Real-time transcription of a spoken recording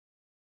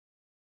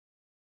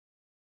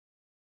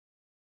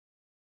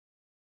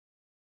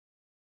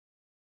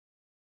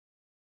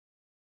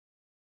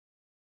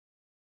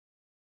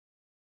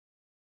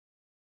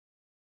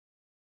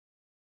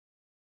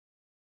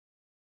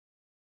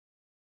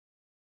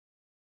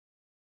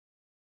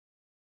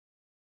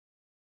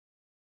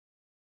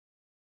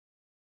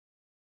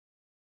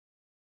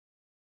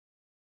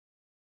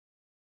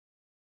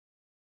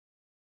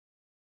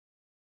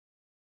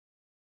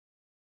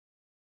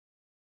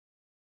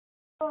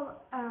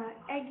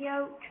egg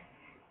yolk.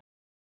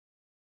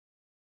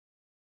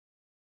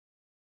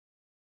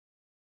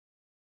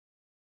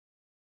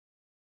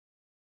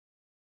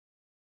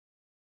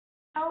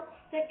 Help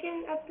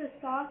thicken up the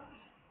sauce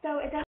so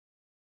it doesn't.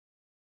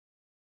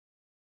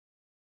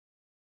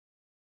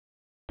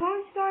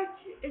 Cornstarch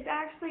is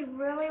actually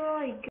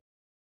really good.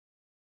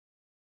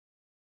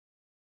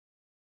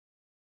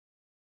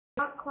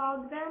 Not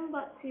clog them,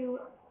 but to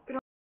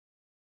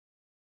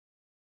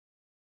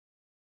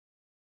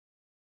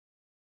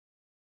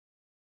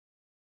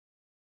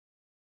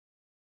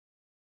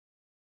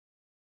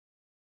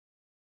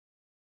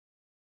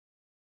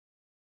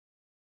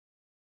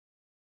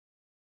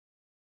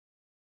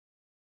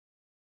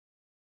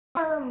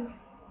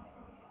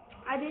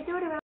I did do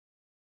it around.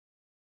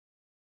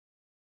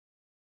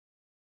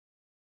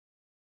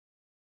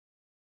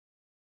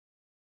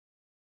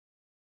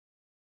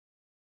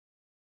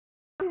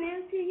 I'm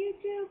new to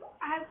YouTube.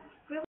 I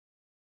really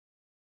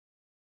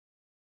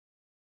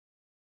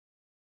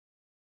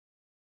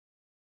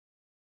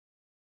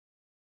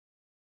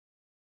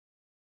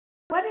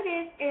what it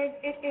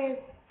is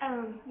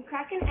you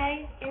crack an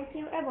egg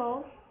into a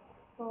bowl.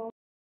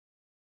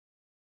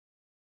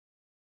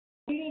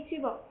 You need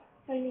two bowls.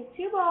 So you need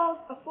two bowls,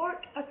 a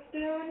fork, a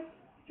spoon.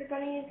 If you're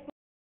gonna use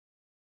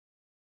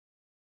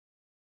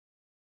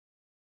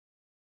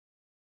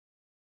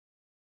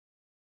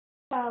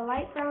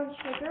light brown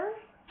sugar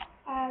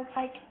as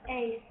like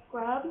a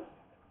scrub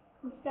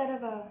instead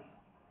of a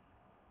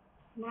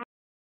mash.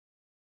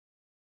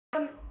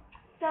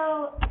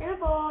 So in a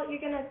bowl,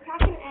 you're gonna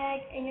crack an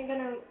egg and you're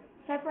gonna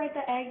separate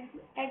the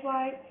egg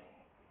whites.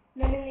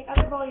 And then in the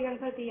other bowl, you're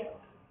gonna put the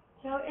yolk.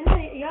 So in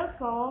the yolk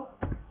bowl,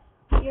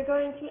 you're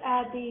going to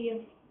add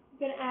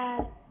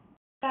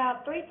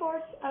about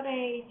 3/4 of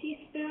a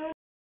teaspoon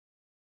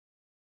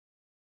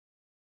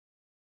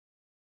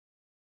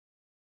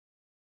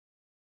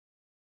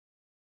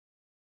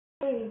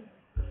cream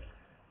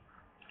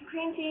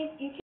cheese.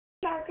 You can use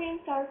sour cream.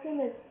 Sour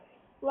cream is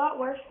a lot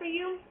worse for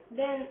you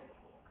than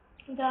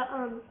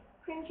the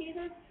cream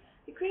cheeses.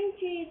 The cream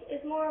cheese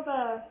is more of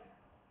a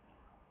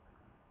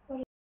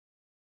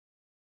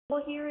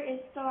here is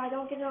so I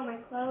don't get it on my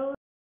clothes.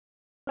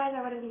 Otherwise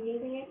I wouldn't be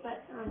using it,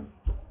 but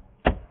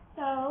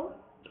so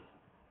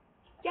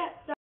yeah,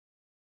 so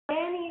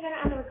then you're gonna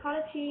add the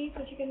ricotta cheese,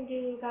 which you're gonna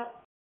do about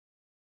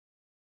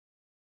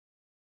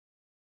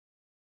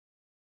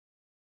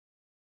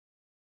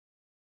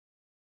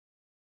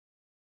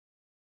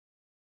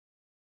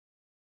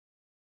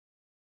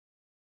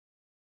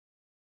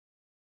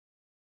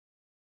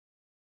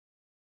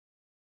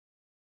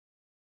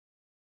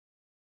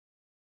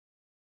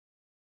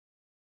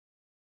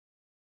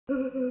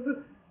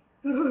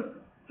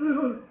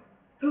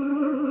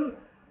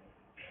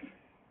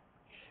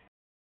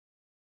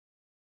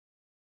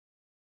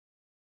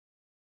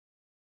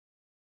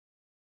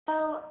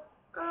so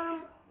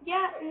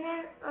yeah, and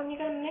then you're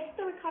gonna mix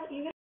the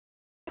ricotta.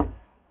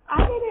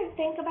 I didn't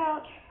think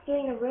about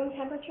doing a room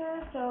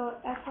temperature, so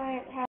that's why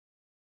it has.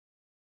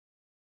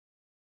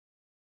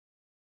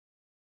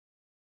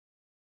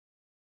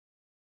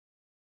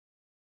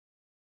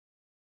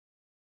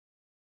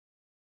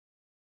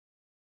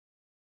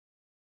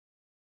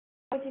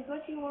 Which is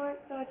what you want,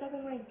 so it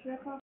doesn't like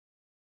drip off.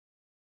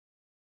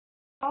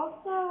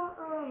 Also,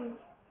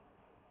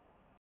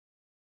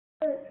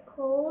 when it's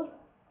cold,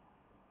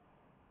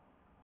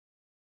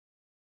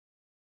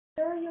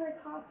 stir your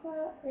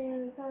ricotta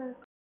and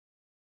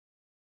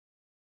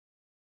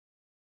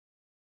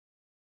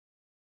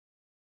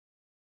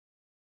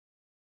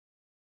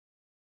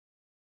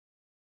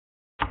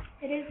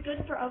it is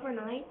good for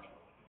overnight.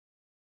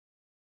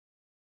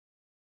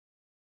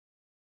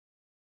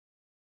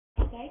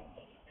 Okay.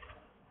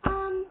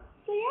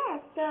 So yeah,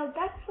 so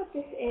that's what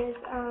this is.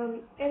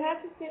 It has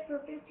to sit for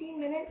 15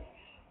 minutes.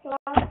 So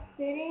while it's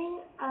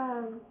sitting,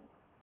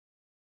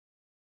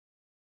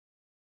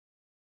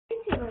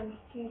 YouTubers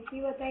to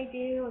see what they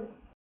do and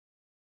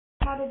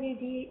how to do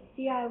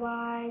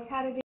DIYs,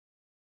 how to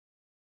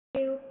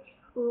do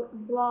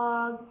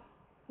vlogs,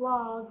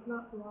 how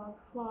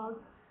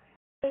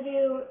to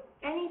do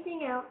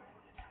anything else.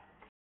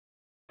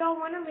 If y'all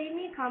want to leave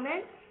me a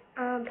comment,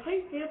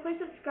 please do. Please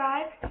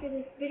subscribe to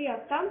this video.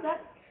 Thumbs up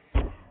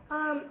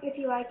if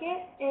you like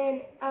it,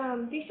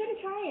 and be sure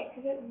to try it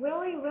because it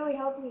really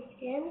helps your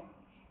skin,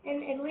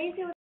 and it leaves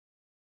you with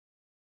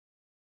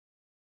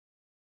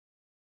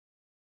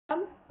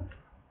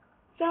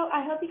so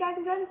I hope you guys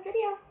enjoyed this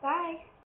video. Bye.